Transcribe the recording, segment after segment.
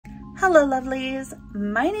Hello lovelies,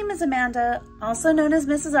 my name is Amanda, also known as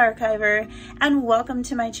Mrs. Archiver, and welcome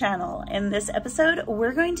to my channel. In this episode,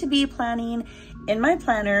 we're going to be planning in my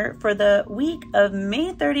planner for the week of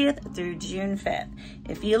May 30th through June 5th.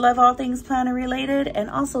 If you love all things planner related and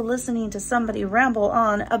also listening to somebody ramble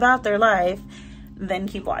on about their life, then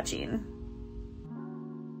keep watching.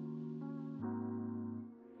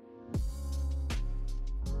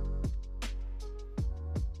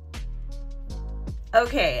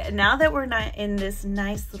 Okay, now that we're not in this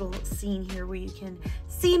nice little scene here where you can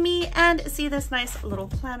see me and see this nice little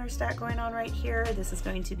planner stack going on right here, this is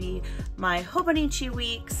going to be my Hobonichi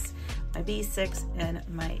weeks, my B6 and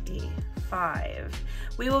my A5.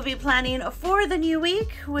 We will be planning for the new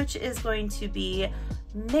week, which is going to be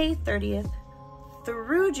May 30th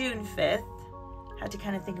through June 5th. Had to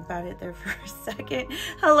kind of think about it there for a second.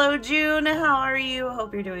 Hello June, how are you?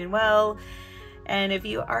 Hope you're doing well. And if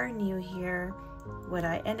you are new here, what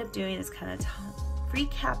I end up doing is kind of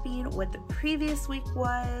recapping what the previous week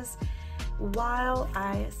was while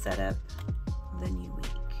I set up the new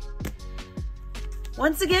week.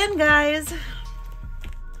 Once again, guys,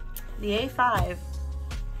 the A5.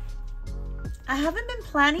 I haven't been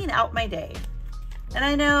planning out my day. And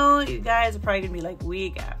I know you guys are probably gonna be like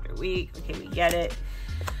week after week. Okay, we get it.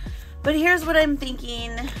 But here's what I'm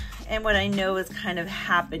thinking and what I know is kind of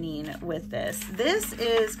happening with this. This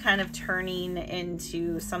is kind of turning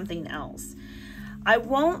into something else. I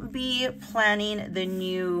won't be planning the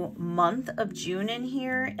new month of June in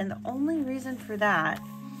here, and the only reason for that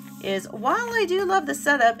is while I do love the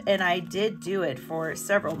setup, and I did do it for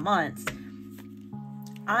several months,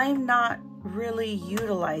 I'm not really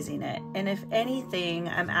utilizing it. And if anything,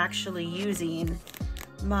 I'm actually using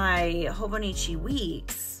my Hobonichi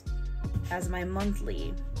weeks as my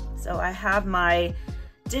monthly. So I have my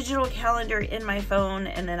digital calendar in my phone,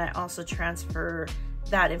 and then I also transfer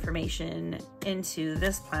that information into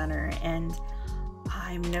this planner, and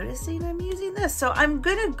I'm noticing I'm using this. So I'm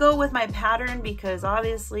gonna go with my pattern because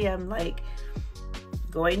obviously I'm like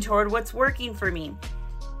going toward what's working for me.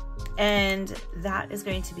 And that is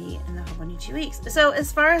going to be in the Hobonichi weeks. So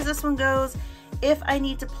as far as this one goes, if I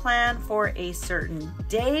need to plan for a certain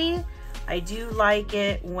day, I do like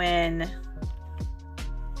it when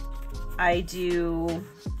I do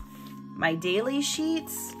my daily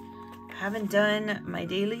sheets. I haven't done my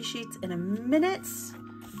daily sheets in a minute,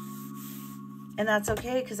 and that's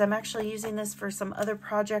okay because I'm actually using this for some other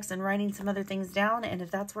projects and writing some other things down, and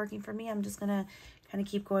if that's working for me, I'm just gonna kind of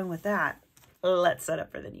keep going with that. Let's set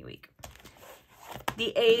up for the new week.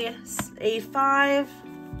 The A5,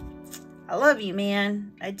 I love you,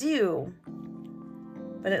 man, I do,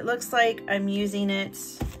 but it looks like I'm using it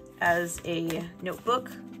as a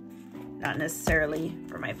notebook, not necessarily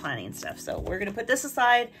for my planning stuff. So we're gonna put this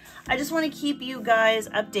aside. I just wanna keep you guys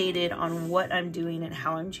updated on what I'm doing and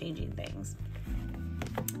how I'm changing things.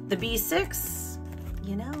 The B6,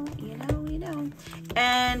 you know.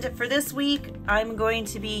 And for this week, I'm going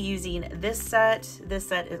to be using this set. This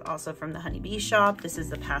set is also from the Honeybee shop. This is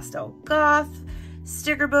the Pastel Goth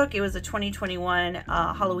sticker book. It was a 2021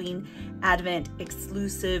 Halloween Advent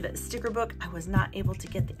exclusive sticker book. I was not able to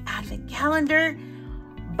get the Advent calendar,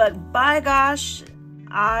 but by gosh,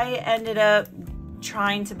 I ended up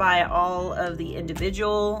trying to buy all of the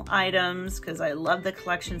individual items because I love the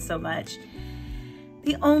collection so much.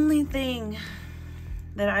 The only thing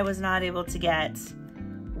that I was not able to get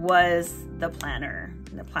was the planner.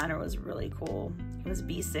 And the planner was really cool. It was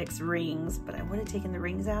B6 rings, but I would have taken the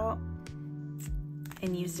rings out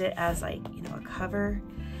and used it as like, you know, a cover.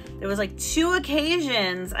 There was like 2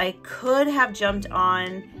 occasions I could have jumped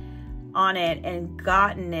on it and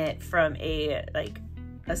gotten it from a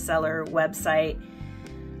seller website,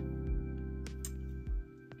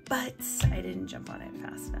 but I didn't jump on it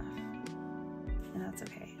fast enough, and that's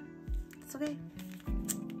okay. It's okay.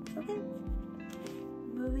 Okay,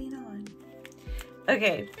 moving on.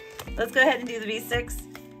 Okay, let's go ahead and do the V6,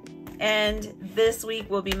 and this week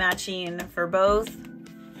we'll be matching for both.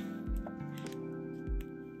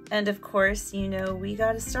 And of course, you know, we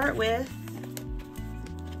got to start with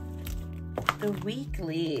the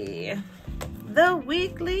weekly. The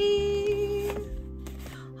weekly.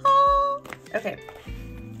 Oh, okay.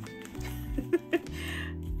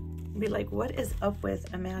 Be like, what is up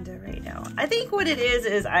with Amanda right now? I think what it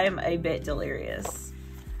is I am a bit delirious.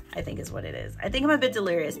 I think is what it is. I think I'm a bit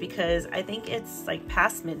delirious because I think it's like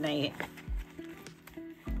past midnight.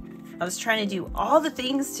 I was trying to do all the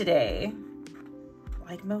things today,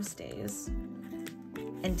 like most days,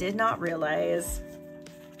 and did not realize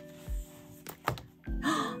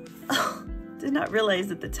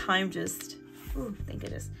that the time just Ooh, thank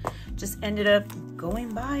goodness. Just ended up going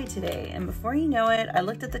by today. And before you know it, I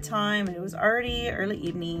looked at the time and it was already early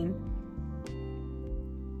evening.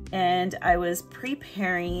 And I was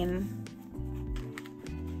preparing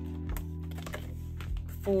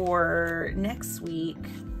for next week,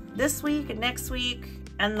 this week, next week,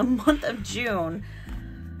 and the month of June.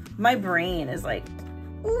 My brain is like,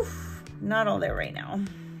 oof, not all there right now.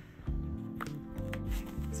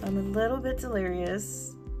 So I'm a little bit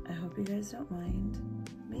delirious. I hope you guys don't mind.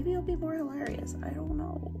 Maybe it'll be more hilarious. I don't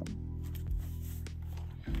know.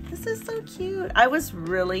 This is so cute. I was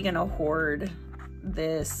really gonna hoard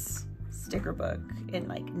this sticker book and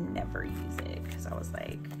like never use it because I was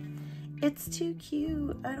like, it's too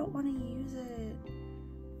cute. I don't want to use it.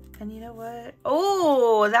 And you know what?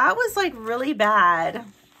 Oh, that was like really bad.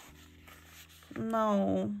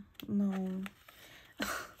 No.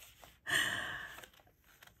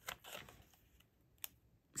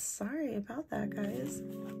 Sorry about that, guys.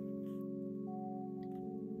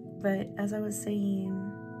 But as I was saying,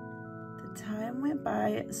 the time went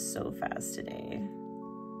by so fast today.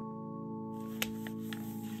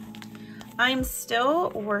 I'm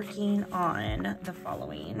still working on the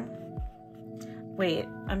following. Wait,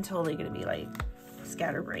 I'm totally gonna be like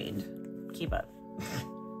scatterbrained. Keep up.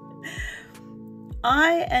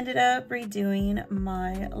 I ended up redoing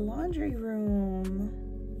my laundry room.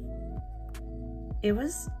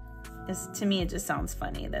 To me, it just sounds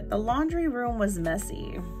funny that the laundry room was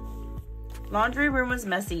messy. Laundry room was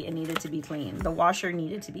messy and needed to be cleaned. The washer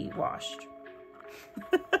needed to be washed.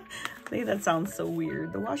 I think that sounds so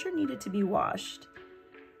weird. The washer needed to be washed.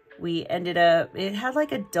 We ended up, it had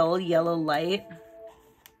like a dull yellow light.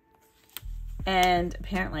 And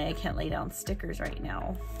apparently I can't lay down stickers right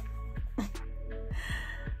now.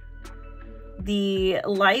 The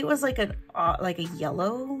light was like a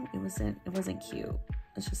yellow. It wasn't cute.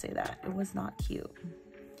 Let's just say that. It was not cute.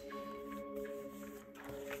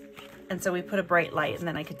 And so we put a bright light and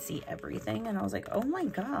then I could see everything. And I was like, oh my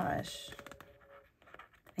gosh.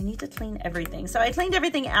 I need to clean everything. So I cleaned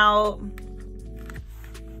everything out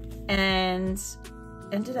and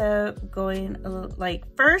ended up going a little, like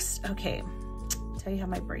first, okay, I'll tell you how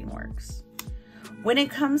my brain works. When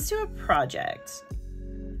it comes to a project,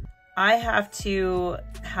 I have to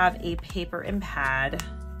have a paper and pad.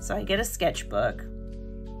 So I get a sketchbook.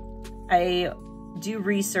 I do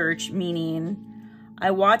research, meaning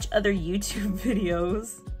I watch other YouTube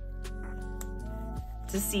videos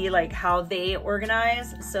to see like how they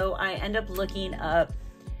organize. So I end up looking up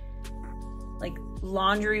like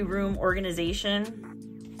laundry room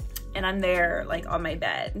organization, and I'm there like on my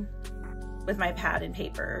bed with my pad and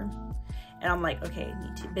paper. And I'm like, okay,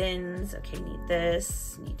 need 2 bins. Okay, need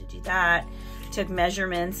this, need to do that. Took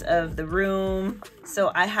measurements of the room.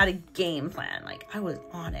 So I had a game plan. Like I was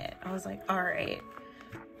on it. I was like, all right.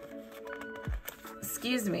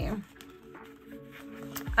 Excuse me.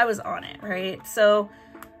 I was on it, right? So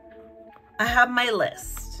I have my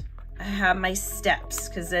list. I have my steps.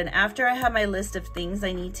 Because then after I have my list of things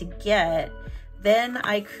I need to get, then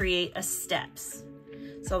I create a steps.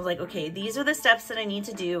 So I was like, okay, these are the steps that I need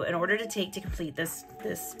to do in order to take to complete this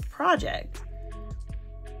project.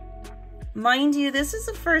 Mind you, this is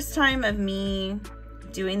the first time of me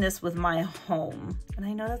doing this with my home. And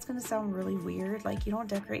I know that's gonna sound really weird, like you don't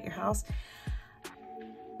decorate your house.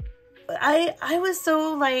 But I was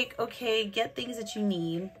so like, okay, get things that you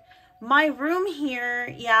need. My room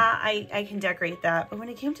here, yeah, I can decorate that. But when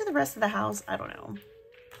it came to the rest of the house, I don't know.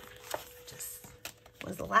 I just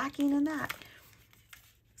was lacking in that.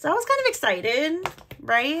 So I was kind of excited,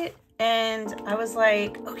 right? And I was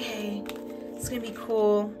like, okay, it's gonna be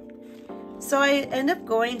cool. So I end up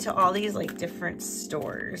going to all these like different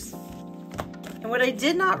stores. And what I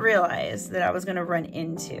did not realize that I was gonna run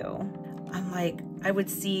into, I'm like, I would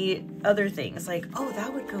see other things like, oh,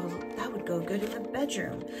 that would go good in the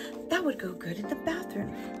bedroom. That would go good in the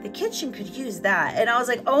bathroom. The kitchen could use that. And I was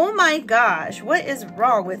like, oh my gosh, what is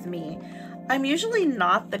wrong with me? I'm usually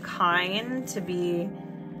not the kind to be,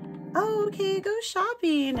 oh, okay, go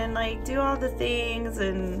shopping and like do all the things.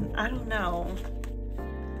 And I don't know.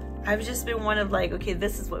 I've just been one of like, okay,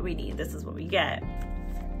 this is what we need. This is what we get.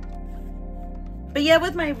 But yeah,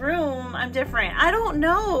 with my room, I'm different. I don't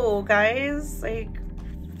know, guys. Like,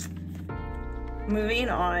 moving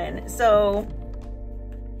on. So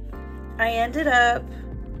I ended up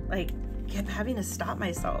like kept having to stop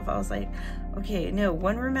myself. I was like, okay, no,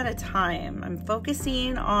 one room at a time. I'm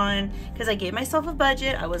focusing on, because I gave myself a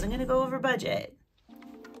budget. I wasn't gonna go over budget.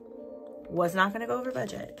 Was not gonna go over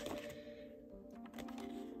budget.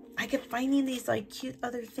 I kept finding these like cute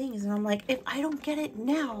other things. And I'm like, if I don't get it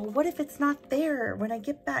now, what if it's not there when I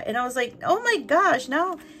get back? And I was like, oh my gosh,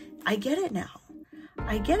 now I get it now.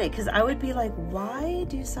 I get it. Cause I would be like, why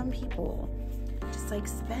do some people just like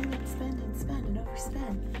spend and spend and spend and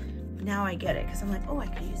overspend? Now I get it. Cause I'm like, oh, I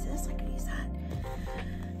could use this. I could use that.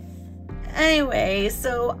 Anyway,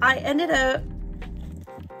 so I ended up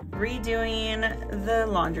redoing the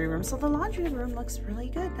laundry room. So the laundry room looks really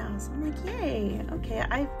good now. So I'm like, yay. Okay,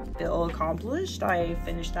 I feel accomplished. I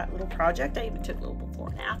finished that little project. I even took little before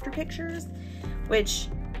and after pictures, which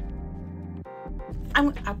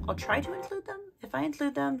I'll try to include them. If I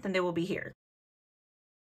include them, then they will be here.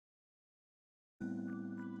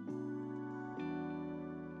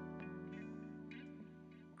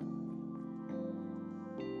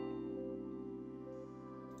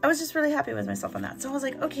 I was just really happy with myself on that. So I was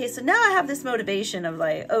like, okay, so now I have this motivation of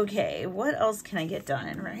like, okay, what else can I get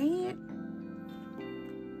done, right?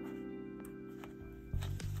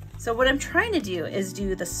 So what I'm trying to do is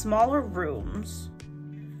do the smaller rooms.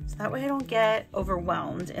 So that way I don't get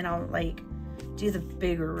overwhelmed, and I'll like do the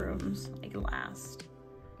bigger rooms like last.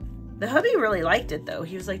 The hubby really liked it though.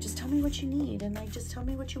 He was like, just tell me what you need, and like, just tell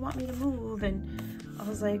me what you want me to move. And I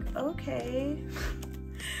was like, okay.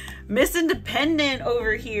 Miss Independent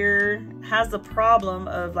over here has the problem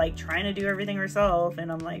of like trying to do everything herself, and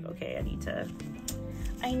I'm like, okay, I need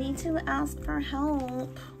to ask for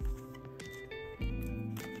help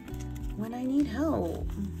when I need help.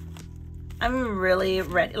 I'm really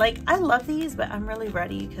ready. Like, I love these, but I'm really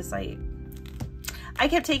ready because I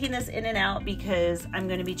kept taking this in and out because I'm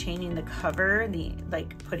going to be changing the cover,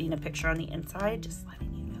 like putting a picture on the inside, just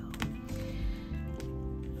letting you know.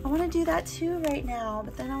 I want to do that too right now,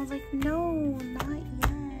 but then I was like, no, not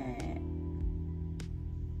yet.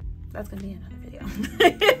 That's going to be another video.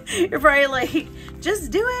 You're probably like, just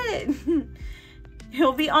do it.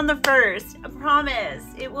 It'll be on the 1st. I promise.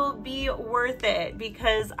 It will be worth it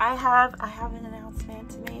because I have an announcement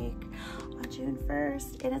to make on June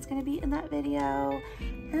 1st, and it's going to be in that video,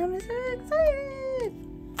 and I'm so excited.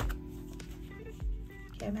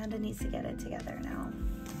 Okay, Amanda needs to get it together now.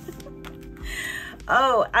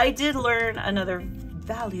 Oh, I did learn another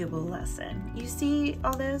valuable lesson. You see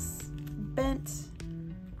all this bent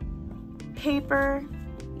paper?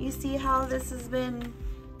 You see how this has been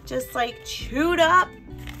just like chewed up?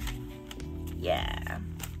 Yeah.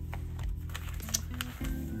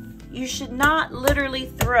 You should not literally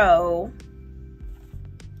throw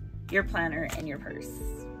your planner in your purse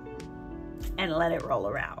and let it roll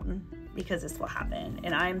around, because this will happen.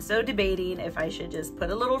 And I'm so debating if I should just put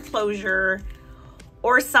a little closure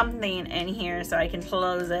or something in here so I can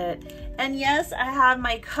close it. And yes, I have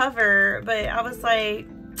my cover, but I was like,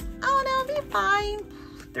 oh no, it'll be fine.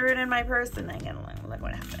 Threw it in my purse, and then look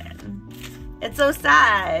what happened. It's so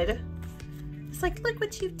sad. It's like, look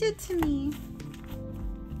what you did to me.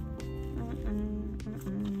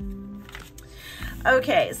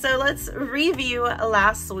 Okay, so let's review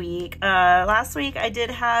last week. Last week I did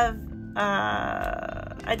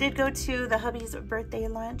go to the hubby's birthday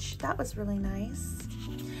lunch. That was really nice.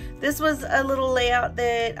 This was a little layout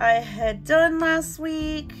that I had done last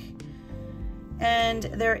week, and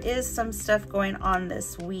there is some stuff going on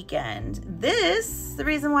this weekend. The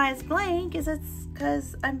reason why it's blank is it's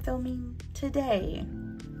because I'm filming today.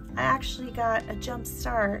 I actually got a jump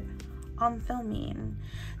start on filming.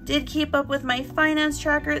 Did keep up with my finance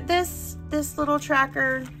tracker. This little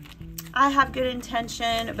tracker, I have good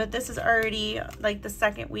intention, but this is already like the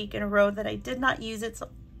 2nd week in a row that I did not use it. So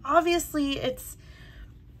obviously it's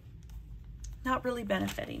not really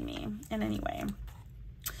benefiting me in any way.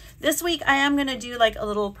 This week I am gonna do like a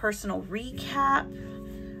little personal recap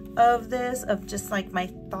of this, of just like my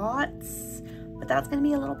thoughts, but that's gonna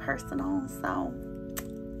be a little personal, so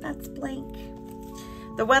that's blank.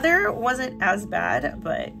 The weather wasn't as bad,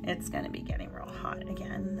 but it's gonna be getting real hot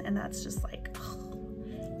again, and that's just like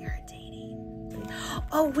irritating.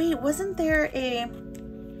 Oh wait, wasn't there a,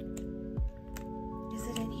 is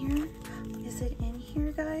it in here? Is it in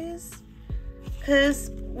here, guys? Because,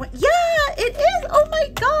 yeah, it is. Oh my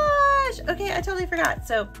gosh. Okay, I totally forgot.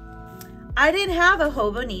 So I didn't have a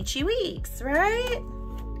Hobonichi weeks, right?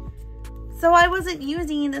 So I wasn't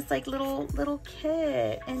using this like little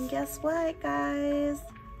kit, and guess what, guys?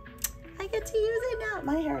 I get to use it now.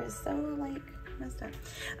 My hair is so like messed up.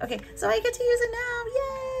 Okay, so I get to use it now.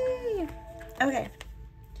 Yay! Okay.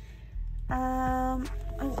 Oh,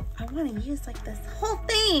 I want to use like this whole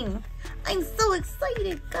thing. I'm so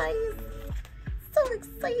excited, guys. So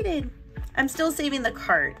excited. I'm still saving the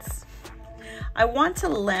cards. I want to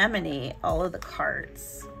laminate all of the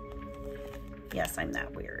cards. Yes, I'm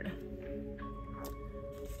that weird.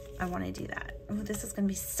 I want to do that. Oh, this is going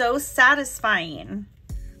to be so satisfying.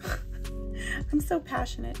 I'm so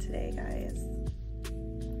passionate today, guys.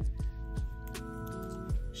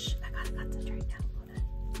 Shh, I gotta concentrate now a little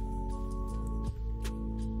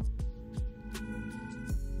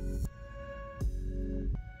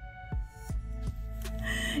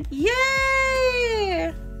bit. Yay!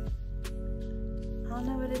 I don't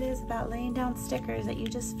know what it is about laying down stickers that you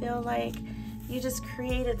just feel like you just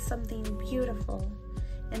created something beautiful.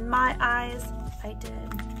 In my eyes, I did.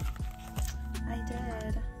 I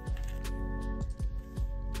did.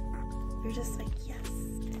 You're just like, yes,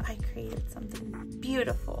 I created something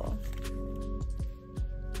beautiful.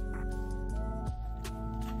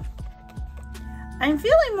 I'm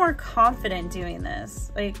feeling more confident doing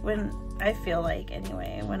this. Like when, I feel like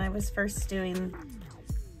anyway, when I was first doing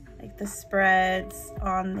like the spreads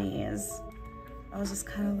on these, I was just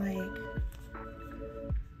kind of like,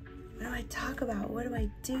 what do I talk about? What do I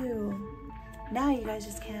do? Now you guys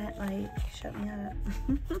just can't like shut me up.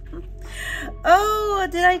 Oh,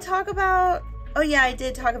 did I talk about, oh yeah, I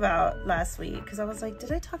did talk about last week because I was like,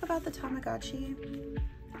 did I talk about the Tamagotchi?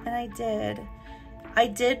 And I did. I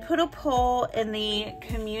did put a poll in the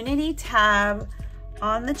community tab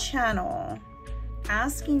on the channel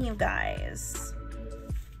asking you guys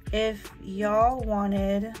if y'all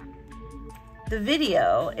wanted the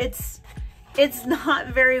video. It's not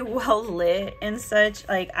very well lit and such.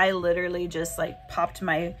 Like I literally just like popped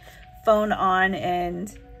my phone on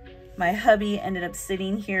and my hubby ended up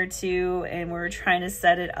sitting here too, and we were trying to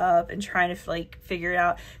set it up and trying to like figure it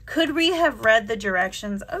out. Could we have read the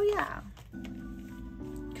directions? Oh yeah,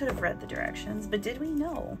 could have read the directions, but did we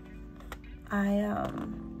know?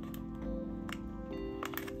 Am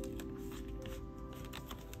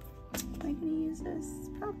I gonna use this?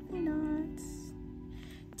 Probably not.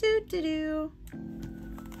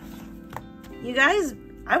 You guys,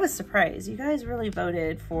 I was surprised. You guys really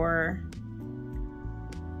voted for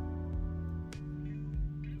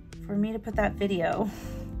me to put that video.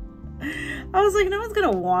 I was like, no one's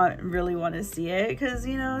gonna really want to see it because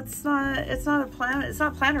you know it's not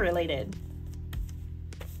planner related.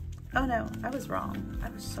 Oh no, I was wrong. I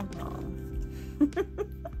was so wrong.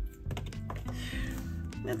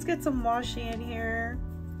 Let's get some washi in here.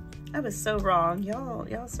 I was so wrong.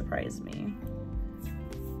 Y'all surprised me.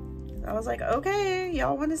 I was like, okay,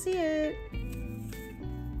 y'all want to see it.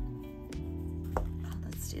 Oh,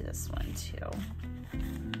 let's do this one too.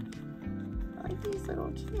 I like these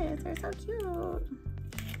little kids. They're so cute.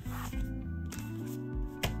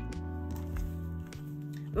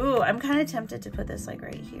 Ooh, I'm kind of tempted to put this like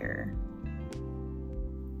right here.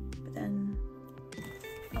 But then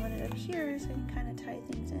I want it up here so I can kind of tie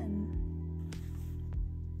things in.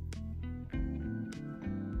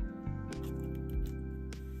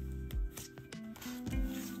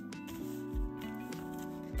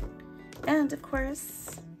 And of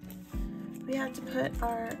course, we have to put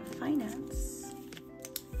our finance.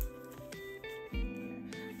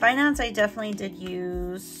 Finance, I definitely did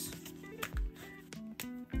use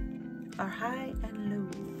our high and low,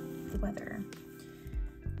 the weather.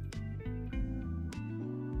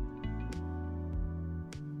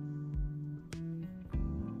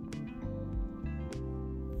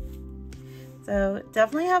 So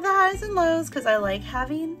definitely have the highs and lows because I like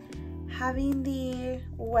having the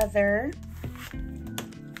weather.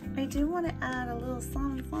 I do want to add a little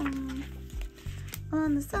something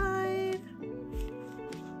on the side.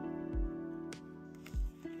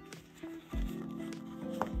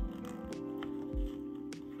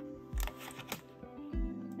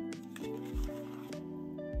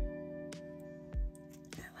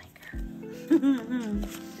 I like her.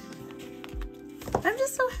 I'm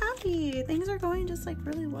just so happy. Things are going just like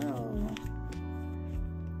really well.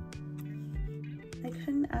 I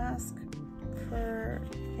couldn't ask for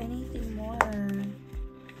anything more.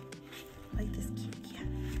 Like this kitty cat.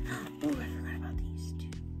 Oh, I forgot about these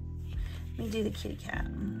two. Let me do the kitty cat.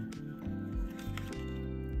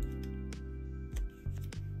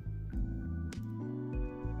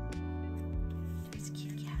 There's a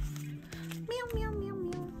kitty cat. Meow, meow, meow,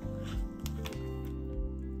 meow.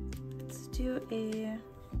 Let's do a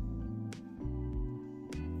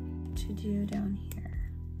to-do down here.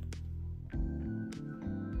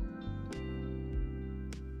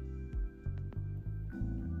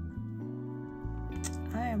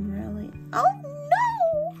 I am really, oh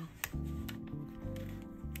no!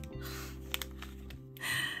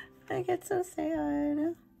 I get so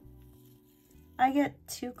sad. I get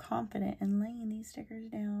too confident in laying these stickers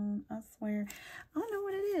down, I swear. I don't know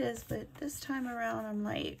what it is, but this time around I'm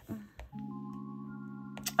like,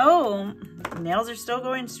 oh, nails are still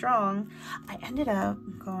going strong. I ended up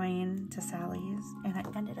going to Sally's and I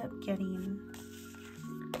ended up getting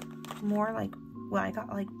more like, well, I got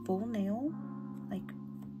like full nail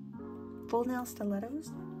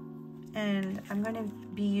stilettos. And I'm going to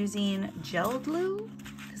be using gel glue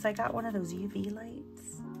because I got one of those UV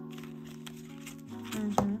lights.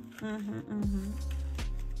 There.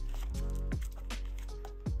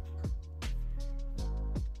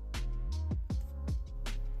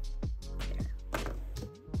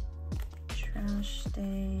 Trash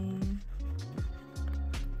day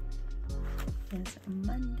is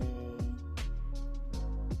Monday.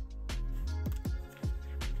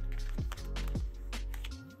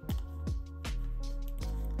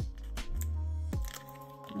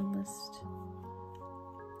 List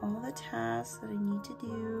all the tasks that I need to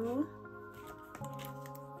do,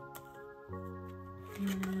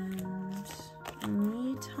 and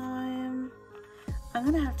me time. I'm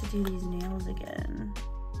gonna have to do these nails again,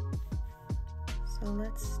 so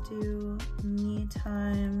let's do me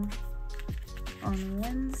time on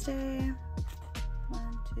Wednesday.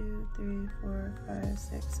 1, 2, 3, 4, 5,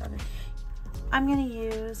 6, 7. I'm gonna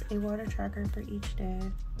use a water tracker for each day.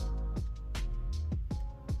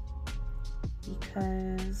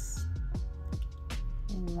 Because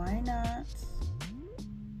why not?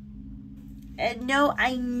 And no,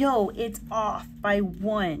 I know it's off by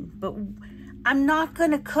 1, but I'm not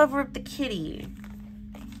gonna cover up the kitty.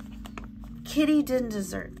 Kitty didn't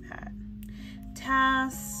deserve that.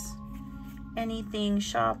 Tasks, anything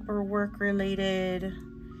shop or work related,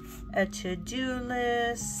 a to-do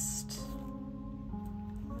list,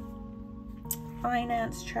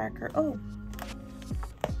 finance tracker. Oh,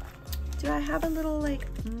 do I have a little like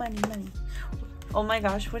money? Oh my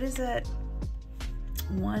gosh, what is it?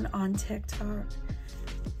 One on TikTok.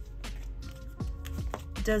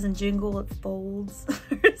 It doesn't jingle, it folds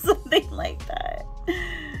or something like that.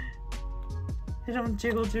 It don't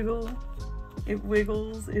jiggle. It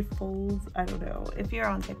wiggles, it folds. I don't know. If you're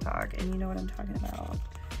on TikTok and you know what I'm talking about,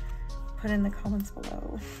 put in the comments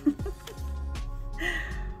below. I'm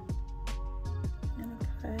gonna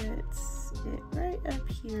put it right up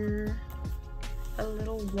here. A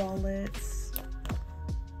little wallet.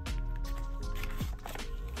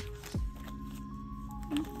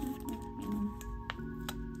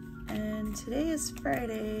 And today is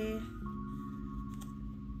Friday.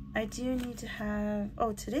 I do need to have,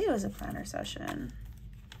 oh, today was a planner session.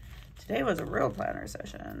 Today was a real planner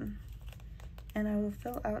session. And I will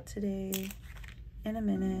fill out today in a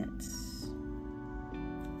minute.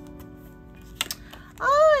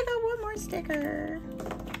 Oh, I got one more sticker.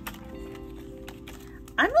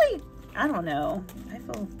 I'm like, I don't know. I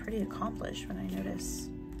feel pretty accomplished when I notice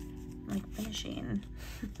I'm like finishing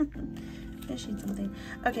something.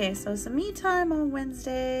 Okay, so some me time on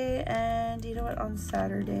Wednesday, and you know what, on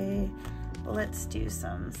Saturday, let's do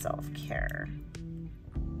some self-care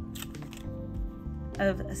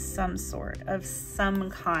of some sort, of some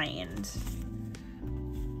kind.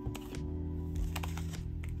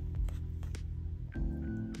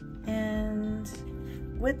 And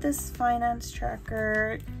with this finance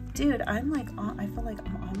tracker, dude, I'm like on, I feel like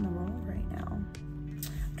I'm on the roll right now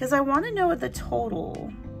because I want to know what the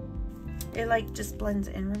total, it like just blends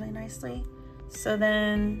in really nicely. So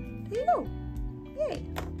then there you go, yay.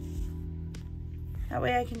 That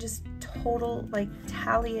way I can just total, like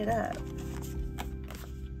tally it up.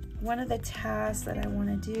 One of the tasks that I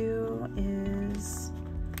want to do is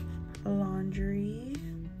laundry.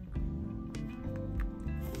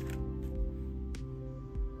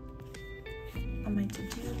 On my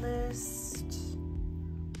to-do list,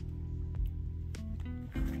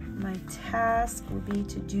 my task will be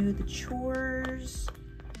to do the chores.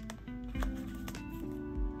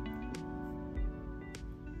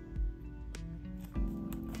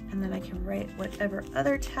 And then I can write whatever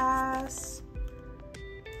other tasks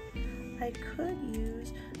I could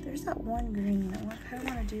use. There's that one green. I kind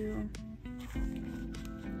of want to do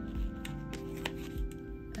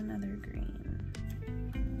another green.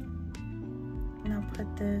 And I'll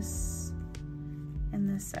put this in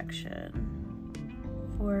this section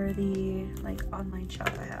for the like online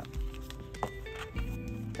shop I have.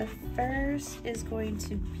 The first is going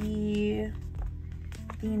to be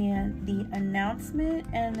the announcement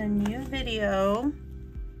and a new video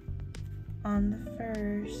on the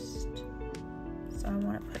first. So I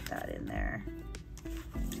want to put that in there.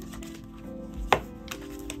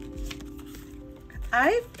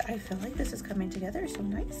 I feel like this is coming together so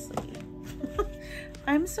nicely.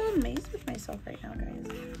 I'm so amazed with myself right now, guys.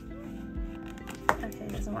 Okay,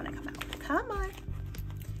 it doesn't want to come out. Come on.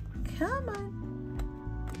 Come on.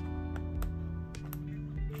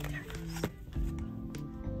 There it goes.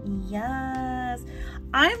 Yes.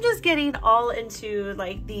 I'm just getting all into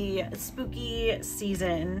like the spooky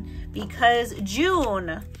season because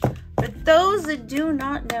June, for those that do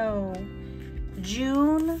not know,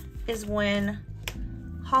 June is when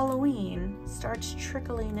Halloween starts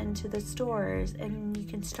trickling into the stores and you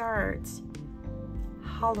can start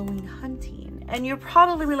Halloween hunting. And you're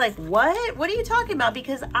probably like, what? What are you talking about?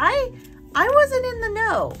 Because I wasn't in the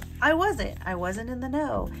know. I wasn't in the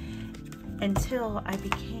know until I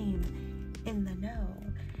became in the know.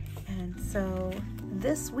 And so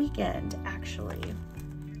this weekend, actually,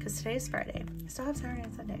 because today is Friday, I still have Saturday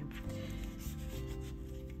and Sunday,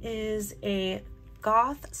 is a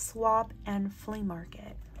goth swap and flea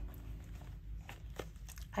market.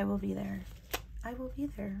 I will be there. I will be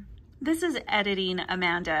there. This is editing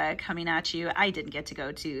Amanda coming at you. I didn't get to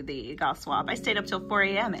go to the goth swap. I stayed up till 4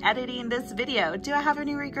 a.m. editing this video. Do I have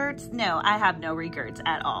any regrets? No, I have no regrets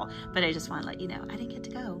at all. But I just want to let you know I didn't get to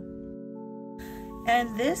go.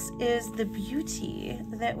 And this is the beauty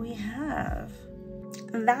that we have.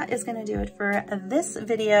 That is going to do it for this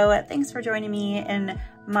video. Thanks for joining me in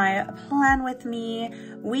my Plan With Me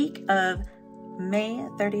week of May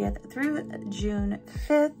 30th through June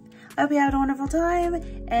 5th. I hope you had a wonderful time,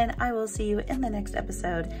 and I will see you in the next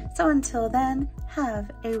episode. So until then,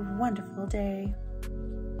 have a wonderful day.